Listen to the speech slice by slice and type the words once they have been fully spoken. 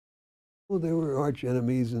Well, they were arch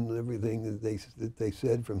enemies and everything that they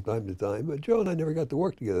said from time to time. But Joe and I never got to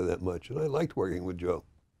work together that much, and I liked working with Joe.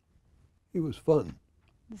 He was fun.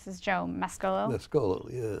 This is Joe Mascolo. Mascolo,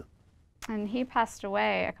 yeah. And he passed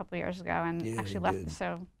away a couple years ago and Yeah, actually he left did. the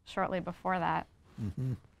show shortly before that.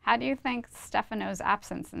 Mm-hmm. How do you think Stefano's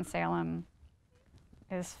absence in Salem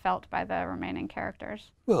is felt by the remaining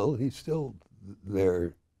characters? Well, he's still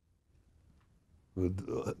there. With,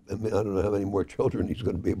 I mean, I don't know how many more children he's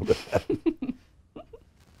going to be able to have.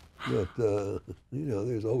 But, you know,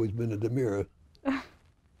 there's always been a DiMera.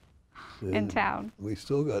 In town. We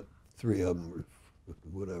still got 3 of them, or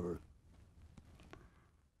whatever.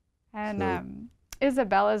 And So-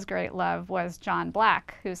 Isabella's great love was John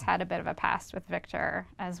Black, who's had a bit of a past with Victor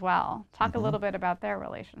as well. Talk a little bit about their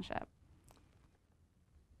relationship.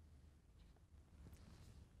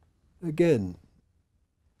 Again,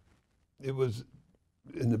 it was,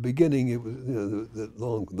 in the beginning, it was, you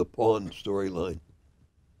know, the pawn storyline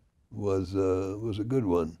was a good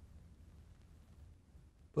one.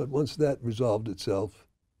 But once that resolved itself,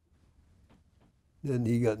 then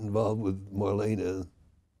he got involved with Marlena.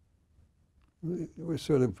 We were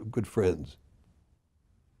sort of good friends.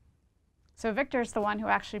 So Victor's the one who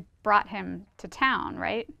actually brought him to town,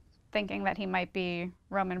 right? Thinking that he might be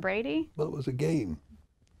Roman Brady? Well, it was a game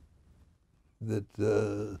that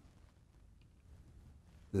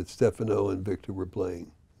that Stefano and Victor were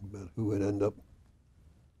playing about who would end up.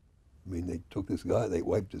 I mean, they took this guy, they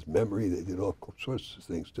wiped his memory, they did all sorts of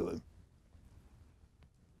things to him.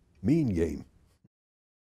 Mean game.